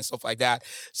 minutes man and stuff like that.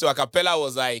 So a cappella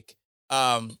was like,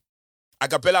 was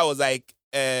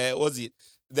it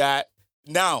that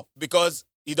now, because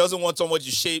he doesn't want someone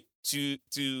to shade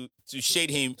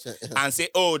him and say,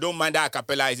 oh, don't mind that a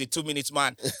cappella, is a 2 minutes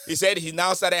man. He said he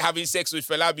now started having sex with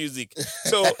Fela music.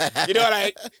 So,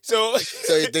 so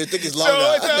they think it's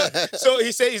longer. So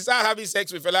he said he started having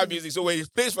sex with Fela music. So when he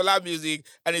plays Fela music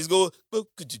and he's go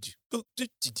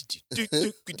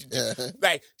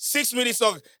like 6 minutes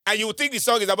song, and you think the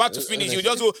song is about to finish, you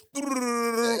just go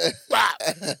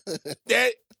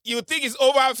then you think it's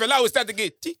over. Fela will start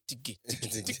again. They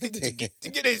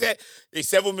said it's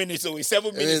 7 minutes, so it's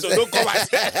 7 minutes, so don't come out.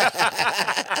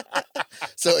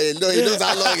 So he knows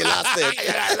how long it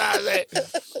lasted.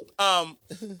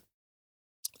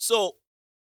 So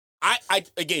I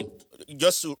again,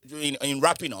 just in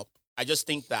wrapping up, I just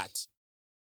think that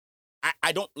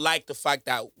I don't like the fact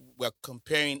that we're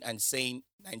comparing and saying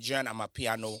Nigerian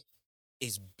AMAPIANO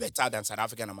is better than South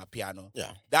African AMAPIANO.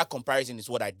 Yeah. That comparison is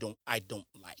what I don't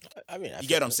like. I mean, you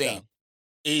get what I'm saying?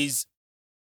 Yeah. Is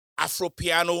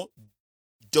Afropiano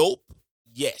dope?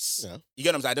 Yes. Yeah. You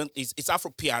get what I'm saying? It's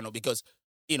Afropiano because,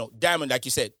 Diamond, like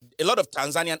you said, a lot of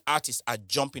Tanzanian artists are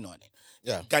jumping on it.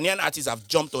 Yeah. Ghanaian artists have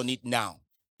jumped on it now.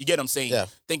 You get what I'm saying? Yeah.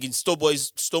 Thinking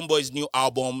Stoneboy's new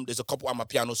album, there's a couple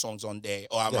AMAPIANO songs on there,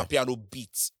 or AMAPIANO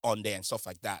beats on there and stuff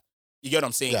like that. You get what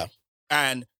I'm saying? Yeah.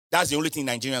 And that's the only thing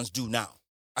Nigerians do now.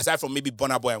 Aside from maybe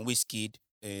Burna Boy and Wizkid,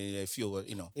 a few,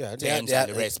 Thames and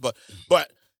the rest.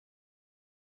 But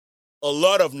a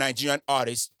lot of Nigerian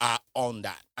artists are on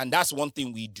that. And that's one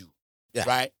thing we do. Yeah.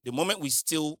 Right? The moment we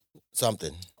steal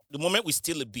something. The moment we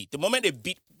steal a beat. The moment a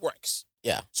beat works.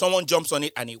 Yeah. Someone jumps on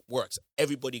it and it works.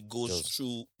 Everybody goes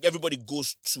to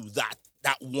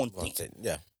that one thing.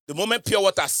 Yeah. The moment pure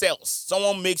water sells,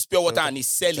 someone makes pure water and is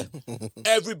selling.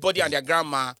 Everybody and their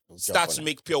grandma starts to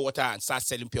make pure water and starts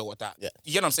selling pure water. Yeah.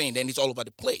 You get what I'm saying? Then it's all over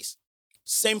the place.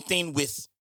 Same thing with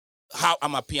how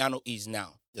AMAPIANO is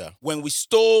now. Yeah. When we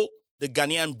stole the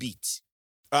Ghanaian beat,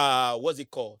 what's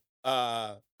it called?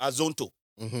 Azonto.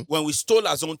 Mm-hmm. When we stole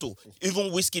Azonto,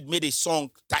 even Wizkid made a song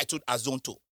titled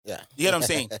Azonto. Yeah. You get what I'm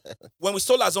saying? When we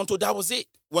stole Azonto, that was it.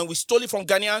 When we stole it from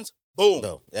Ghanaians, boom.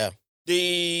 No. Yeah.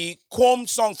 The Kwom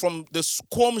song from the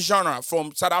Kwom genre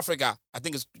from South Africa, I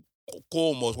think it's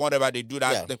Kwom or whatever they do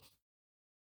that. Yeah.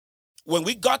 When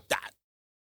we got that,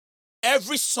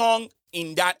 every song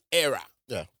in that era,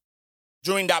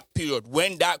 during that period,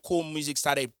 when that Kwom music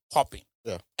started popping,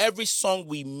 every song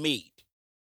we made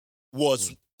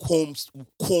was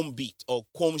Kwom beat or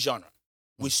Kwom genre.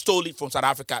 We stole it from South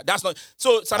Africa. That's not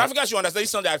so. South Africa should understand this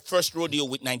is not their first rodeo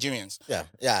with Nigerians.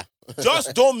 Yeah.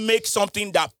 Just don't make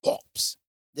something that pops.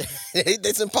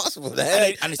 It's impossible.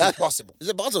 And it's impossible. It's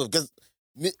impossible because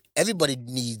everybody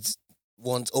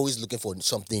always looking for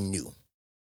something new.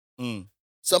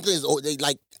 Something is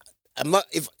like I'm not.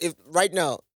 If right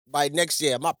now by next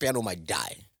year, AMAPIANO might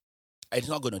die. It's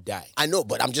not going to die. I know,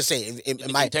 but I'm just saying in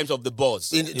terms of the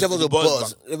buzz. In terms of the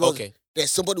buzz. Okay. There's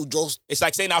somebody who just... It's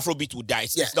like saying Afrobeat will die.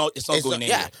 It's not going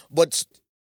anywhere. Yeah, but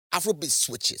Afrobeat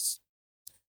switches.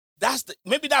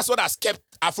 Maybe that's what has kept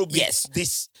Afrobeat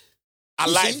this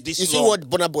alive, you this long. You see what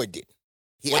Burna Boy did?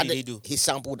 What did he do? He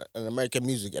sampled an American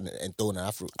music and thrown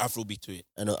an Afrobeat to it.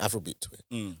 And an Afrobeat to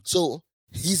it. So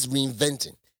he's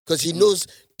reinventing because he knows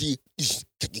the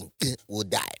will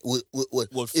die,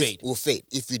 will fade. Will fade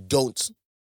if you don't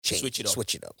change,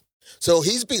 switch it up. So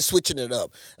he's been switching it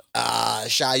up.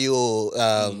 Shayo,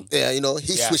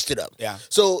 he switched it up. Yeah.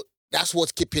 So that's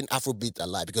what's keeping Afrobeat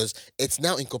alive because it's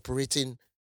now incorporating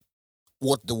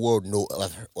what the world knows.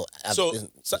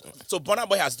 So Burna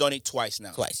Boy has done it twice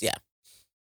now. Twice, yeah.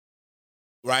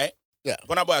 Right? Yeah.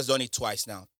 Burna Boy has done it twice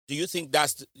now. Do you think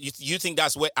that's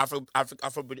where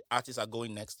Afrobeat artists are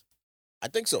going next? I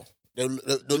think so. They'll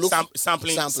look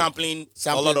sampling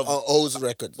a lot of old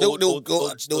records.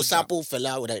 They'll sample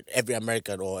Fela that every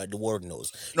American or the world knows.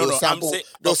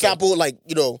 They'll sample like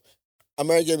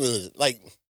American music. Like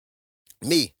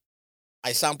me,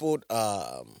 I sampled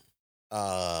No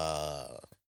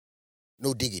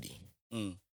Diggity.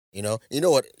 You know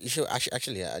what? You should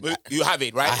actually. You have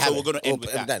it, right? So we're gonna end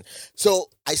with that. So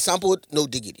I sampled No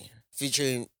Diggity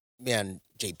featuring me and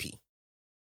JP.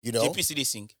 JP CD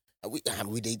sing.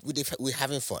 We're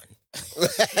having fun.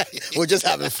 We're just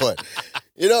having fun.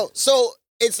 So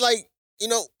it's like,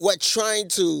 we're trying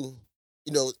to,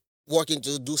 working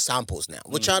to do samples now.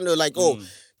 We're trying to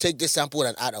take this sample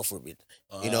and add Afrobeat.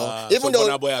 Even though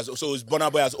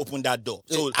Burna Boy has opened that door.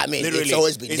 So literally, it's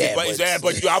always been there.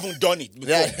 But you haven't done it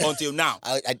before, until now.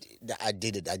 I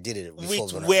did it.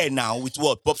 With where now? With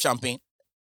what? Pop Champagne?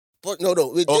 But no.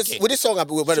 With this song, we're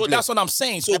going to play. That's what I'm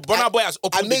saying. So Burna Boy has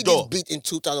opened the door. I made this beat in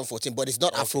 2014, but it's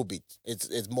not Afrobeat.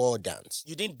 It's more dance.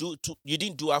 You didn't do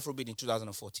Afrobeat in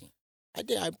 2014. I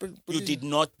did. You did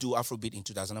not do Afrobeat in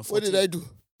 2014. What did I do?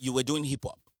 You were doing hip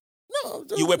hop. No,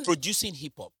 you were producing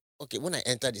hip hop. Okay, when I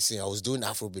entered the scene, I was doing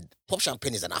Afrobeat. Pop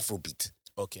Champagne is an Afrobeat.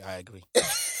 Okay, I agree.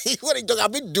 What are you talking?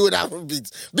 I've been doing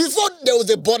Afrobeats. Before there was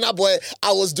a Burna Boy,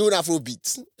 I was doing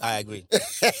Afrobeats. I agree.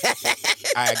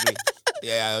 I agree.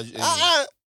 Yeah.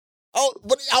 Oh,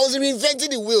 but I was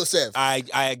reinventing the wheel, Seth. I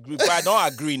agree, but I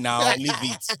don't agree now. Leave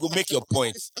it. Go make your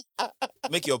point.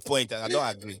 Make your point. I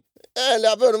don't agree.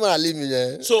 Leave me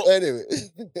there. So anyway,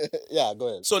 yeah, go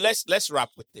ahead. So let's wrap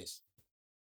with this.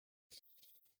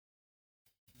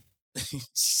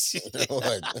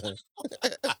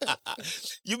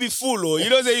 You be fool, oh. You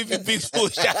don't say you be big fool.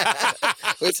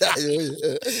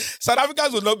 South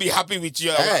Africans will not be happy with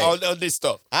you on this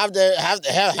stuff. Have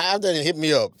them hit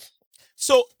me up.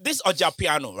 So this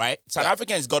AMAPIANO, right? South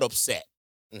Africans got upset.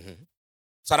 Mm-hmm.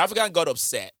 South Africans got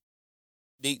upset.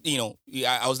 They,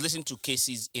 I was listening to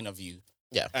Casey's interview.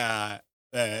 Yeah.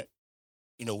 With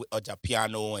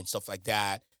AMAPIANO and stuff like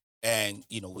that. And,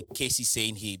 with Casey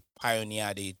saying he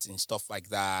pioneered it and stuff like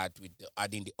that, with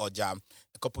adding the Ojam.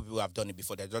 A couple of people have done it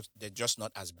before. They're just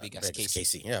not as big as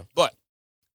Casey. Yeah. But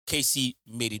Casey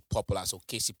made it popular, so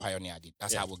Casey pioneered it.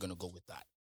 That's how we're going to go with that.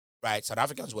 Right? South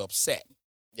Africans were upset.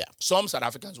 Yeah. Some South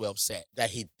Africans were upset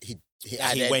that he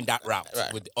went that route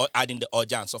with adding the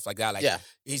Ojam and stuff like that. Like,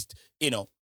 he's,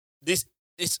 this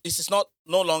is no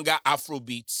longer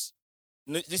Afrobeats.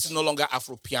 This is no longer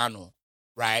Afropiano.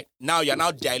 Right? Now you're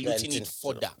now diluting it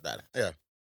further. Yeah.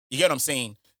 You get what I'm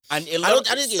saying? And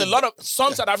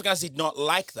some South Africans did not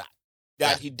like that.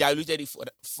 He diluted it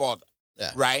further.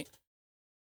 Yeah. Right?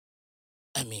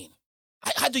 I mean,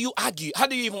 how do you argue? How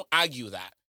do you even argue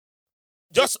that?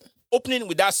 Just opening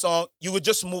with that song, you were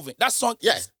just moving. That song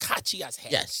is catchy as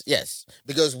hell. Yes.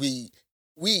 Because we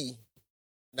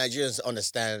Nigerians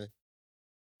understand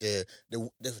the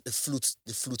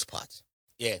flute part.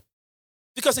 Yeah.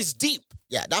 Because it's deep.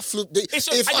 Yeah, that flute. If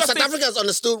South Africans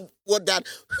understood what that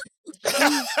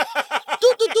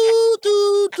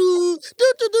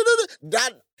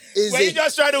that is. When you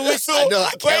just try to whistle. I know,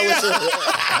 I can't whistle.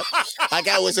 I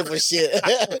can't whistle for shit.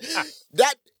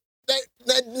 that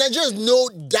Nigerians know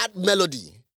that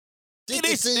melody. It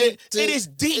is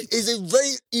deep. It's a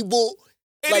very Igbo.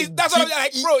 That's what I'm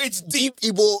like, bro. It's deep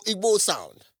Igbo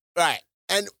sound. Right.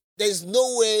 And there's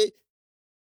no way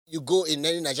you go in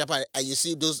any Japan and you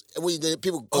see those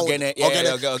people call Ogene. And you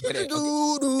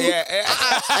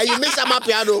mix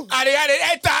AMAPIANO.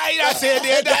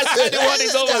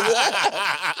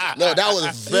 No, that was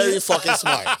very fucking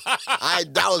smart.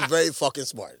 That was very fucking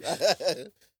smart.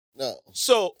 No.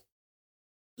 So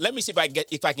let me see if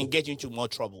I can get you into more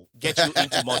trouble.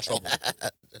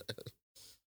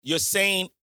 You're saying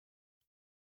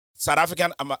South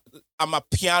African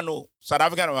AMAPIANO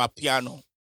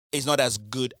is not as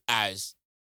good as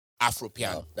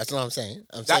Afropiano. No, that's not what I'm saying.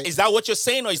 Is that what you're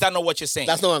saying, or is that not what you're saying?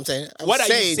 That's not what I'm saying. What are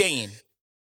you saying?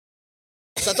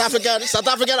 South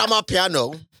African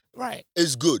AMAPIANO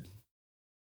is good.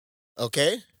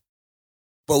 Okay?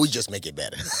 But we just make it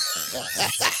better.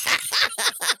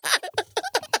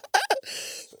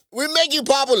 We make it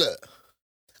popular.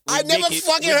 I never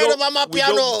fucking heard of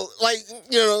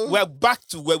AMAPIANO. We're back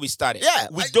to where we started. Yeah.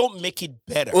 We don't make it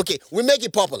better. Okay, we make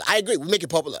it popular. I agree. We make it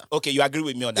popular. Okay, you agree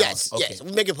with me on that? Yes, Okay. yes.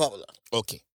 We make it popular.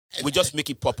 Okay. We just make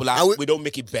it popular. We don't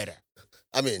make it better.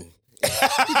 I mean,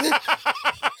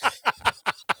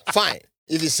 fine.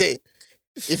 If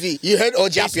you heard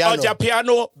AMAPIANO. Is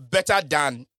AMAPIANO better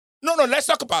than... No, let's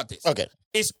talk about this. Okay.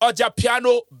 Is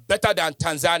AMAPIANO better than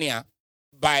Tanzania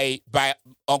by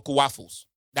Uncle Waffles,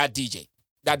 that DJ?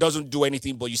 That doesn't do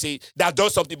anything, but you say that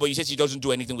does something, but you say she doesn't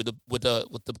do anything with the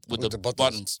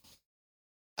buttons.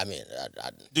 I mean,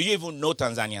 do you even know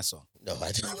Tanzania song? No,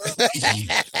 I don't.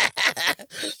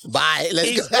 Bye.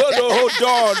 Let's go. No, hold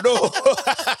on. No.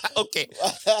 Okay.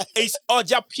 Is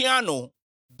AMAPIANO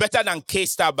better than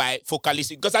K-Star by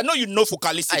Focalistic? Because I know you know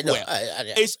Focalistic I know, well.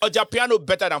 yeah. Is AMAPIANO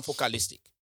better than Focalistic?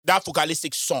 That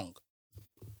Focalistic song.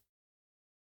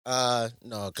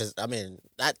 No, because I mean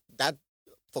that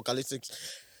Focalistic.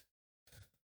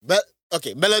 But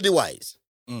okay, melody wise,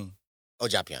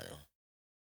 AMAPIANO.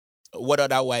 What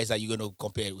other wise are you going to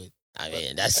compare it with? I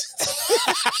mean, that's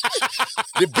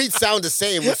the beats sound the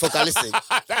same with Focalistic.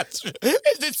 That's true.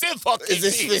 It's the same fucking beat.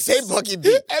 It's the same fucking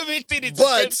beat. Everything is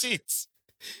the same beat.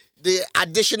 The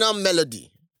additional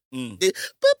melody.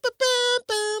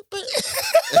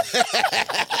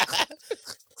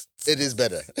 It is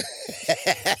better.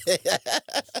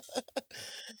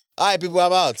 All right, people,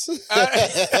 I'm out. SA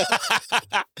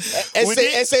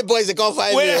boys, they can't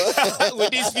find me.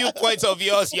 With these few points of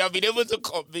yours, you have been able to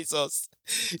convince us.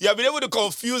 You have been able to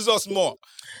confuse us more.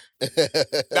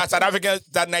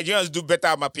 That Nigerians do better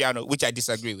at AMAPIANO, which I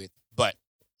disagree with. But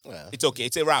it's okay.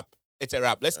 It's a wrap.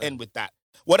 Let's end with that.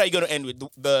 What are you going to end with?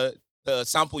 The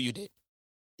sample you did?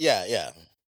 Yeah.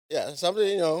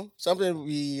 Something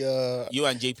we... you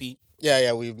and JP?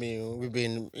 Yeah, we've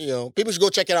been, people should go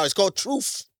check it out. It's called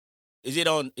Truth. Is it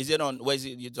on? Where is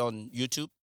it? It's on YouTube.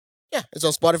 Yeah, it's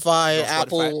on Spotify,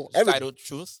 Apple, everything. Titled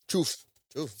Truth. Truth.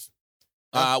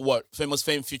 What? Famous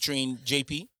Fame featuring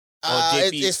JP?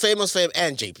 It's Famous Fame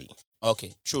and JP.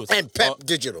 Okay, Truth. And Pep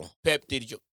Digital. Pep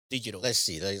Digital. Let's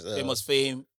see. Famous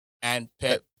Fame and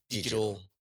Pep Digital.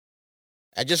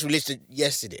 I just released it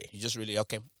yesterday. You just really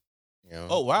okay. You know?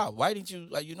 Oh wow! Why didn't you?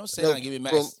 Say that and give me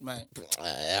my.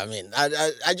 I mean,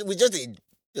 we just did.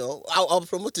 I'll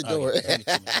promote it. Don't worry.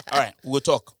 All right, we'll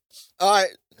talk. All right.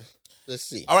 Let's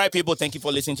see. All right, people. Thank you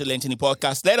for listening to Lentini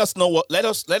Podcast. Let us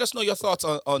know your thoughts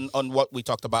on what we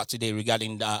talked about today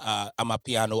regarding the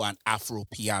AMAPIANO and Afro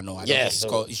piano. Yes,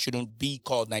 it shouldn't be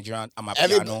called Nigerian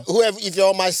AMAPIANO. Whoever, if you're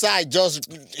on my side,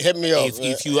 just hit me up.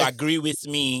 If you agree with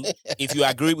me,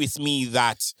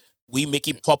 that we make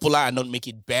it popular and not make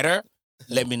it better,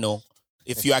 let me know.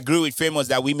 If you agree with Famous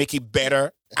that we make it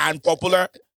better and popular,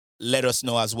 let us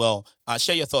know as well.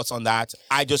 Share your thoughts on that.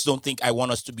 I just don't think I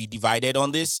want us to be divided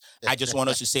on this. I just want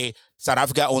us to say South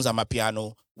Africa owns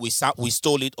AMAPIANO. We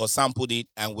stole it or sampled it,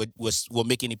 and we're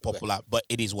making it popular. But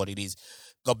it is what it is.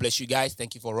 God bless you guys.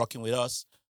 Thank you for rocking with us.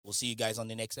 We'll see you guys on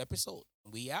the next episode.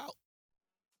 We out.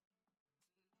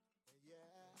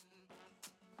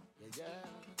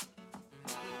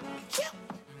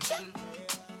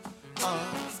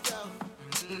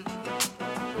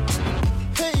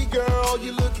 Hey girl,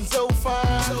 you looking so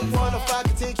fine. Wonder if I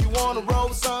could take you on a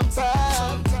road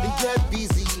sometime and get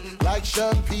busy like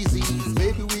Sean Peasy.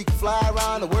 Maybe we can fly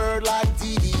around the world like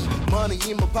Didi. Money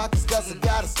in my pockets 'cause I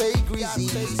gotta stay greasy.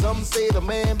 Some say the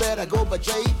man better go by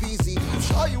JPZ. I'm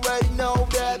sure you already know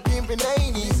that pimping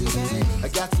ain't easy. I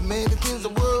got so many things I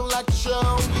would like to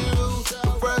show you.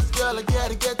 But first, girl, I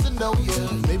gotta get to know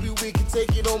you. Maybe we can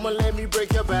take it home and let me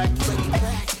break your back.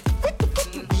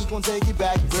 We gon' take it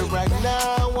back, but right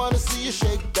now I wanna see you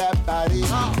shake that body.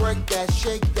 Work that,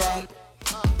 shake that,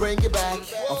 bring it back.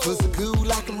 I'm feeling good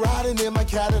like I'm riding in my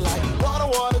Cadillac. What I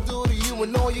wanna do to you, I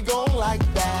know you gon' like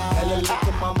that. Hello,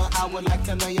 little mama, I would like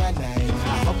to know your name.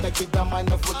 I hope that you don't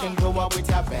mind if we can go out with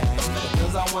your bag.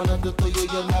 Cause I wanna do to you,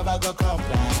 you'll never go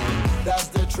complain. That's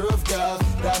the truth, girl,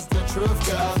 that's the truth,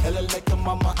 girl. Hello, little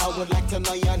mama, I would like to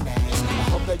know your name. I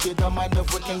hope that you don't mind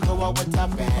if we can go out with your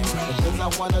bag. Cause I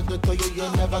wanna do to you,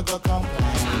 you'll never go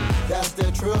complain. That's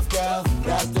the truth, girl,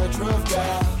 that's the truth,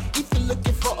 girl. If you're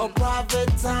looking for a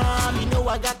private time, you know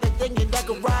I got the thing that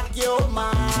can rock your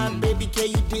mind. Baby, can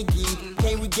you dig it?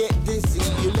 Can we get dizzy?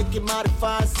 You're looking mighty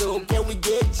fine, so can we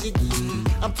get jiggy?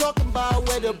 I'm talking about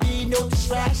where there'll be no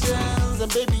distractions.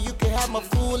 And baby, you can have my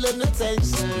full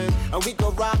attention. And we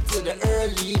can rock to the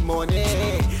early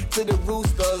morning, to the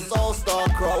roosters all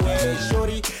start crowing.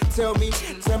 Shorty, tell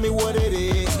me what it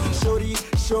is. Shorty,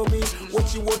 show me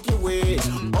what you working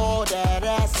with. All that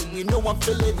ass, and you know I'm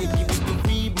feeling it. You need to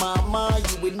read my mind,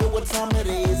 you would know what time it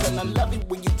is. And I love it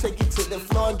when you take it to the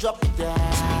floor and drop it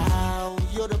down.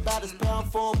 You're the baddest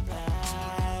pound for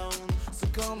pound. So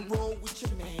come roll with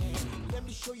your man. Let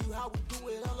me show you how we do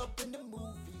it all up in the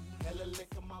movie. Hella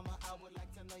liquor, mama, I would like